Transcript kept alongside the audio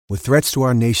With threats to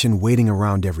our nation waiting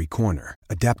around every corner,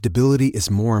 adaptability is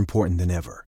more important than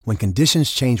ever. When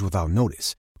conditions change without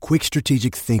notice, quick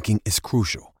strategic thinking is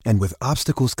crucial. And with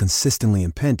obstacles consistently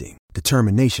impending,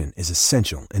 determination is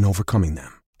essential in overcoming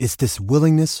them. It's this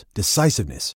willingness,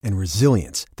 decisiveness, and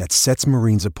resilience that sets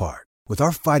Marines apart. With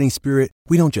our fighting spirit,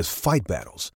 we don't just fight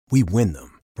battles, we win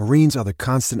them. Marines are the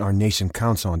constant our nation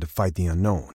counts on to fight the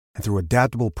unknown. And through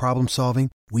adaptable problem solving,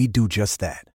 we do just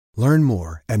that. Learn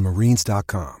more at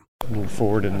marines.com. Move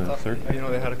forward in the third.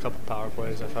 They had a couple power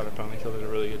plays. I thought our penalty kill did a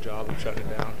really good job of shutting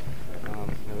it down.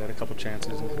 They had a couple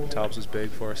chances, and Talbs was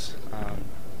big for us.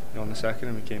 In the second,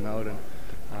 and we came out and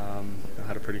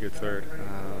had a pretty good third.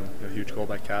 A huge goal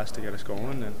by Cass to get us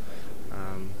going, and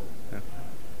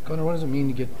Connor, what does it mean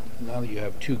to get, now that you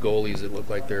have two goalies that look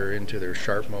like they're into their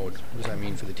sharp mode, what does that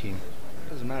mean for the team? It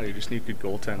doesn't matter. You just need good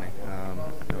goaltending.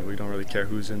 We don't really care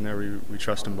who's in there. We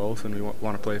trust them both, and we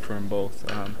want to play for them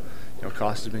both.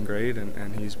 Kost has been great,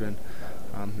 and he's been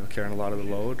carrying a lot of the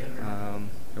load.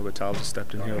 But Talbs has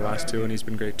stepped in here the last two, and he's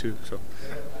been great too. So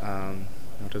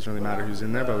it doesn't really matter who's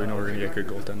in there, but we know we're going to get good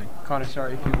goaltending. Connor,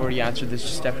 sorry if you've already answered this,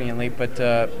 just stepping in late, but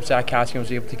Zach Kassian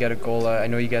was able to get a goal. I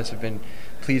know you guys have been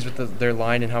pleased with their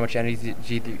line and how much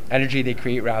energy they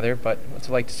create, but what's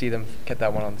it like to see them get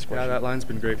that one on the score sheet? Yeah, that line's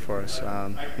been great for us.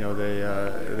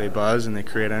 They buzz and they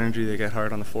create energy. They get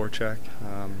hard on the forecheck.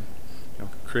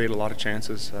 Create a lot of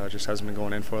chances. Just hasn't been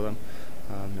going in for them.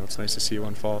 It's nice to see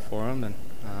one fall for them, and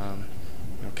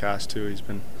Cass too. He's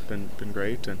been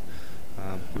great, and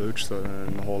Luch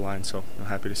and the whole line. So I'm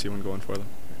happy to see one going for them.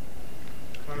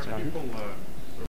 Connor, people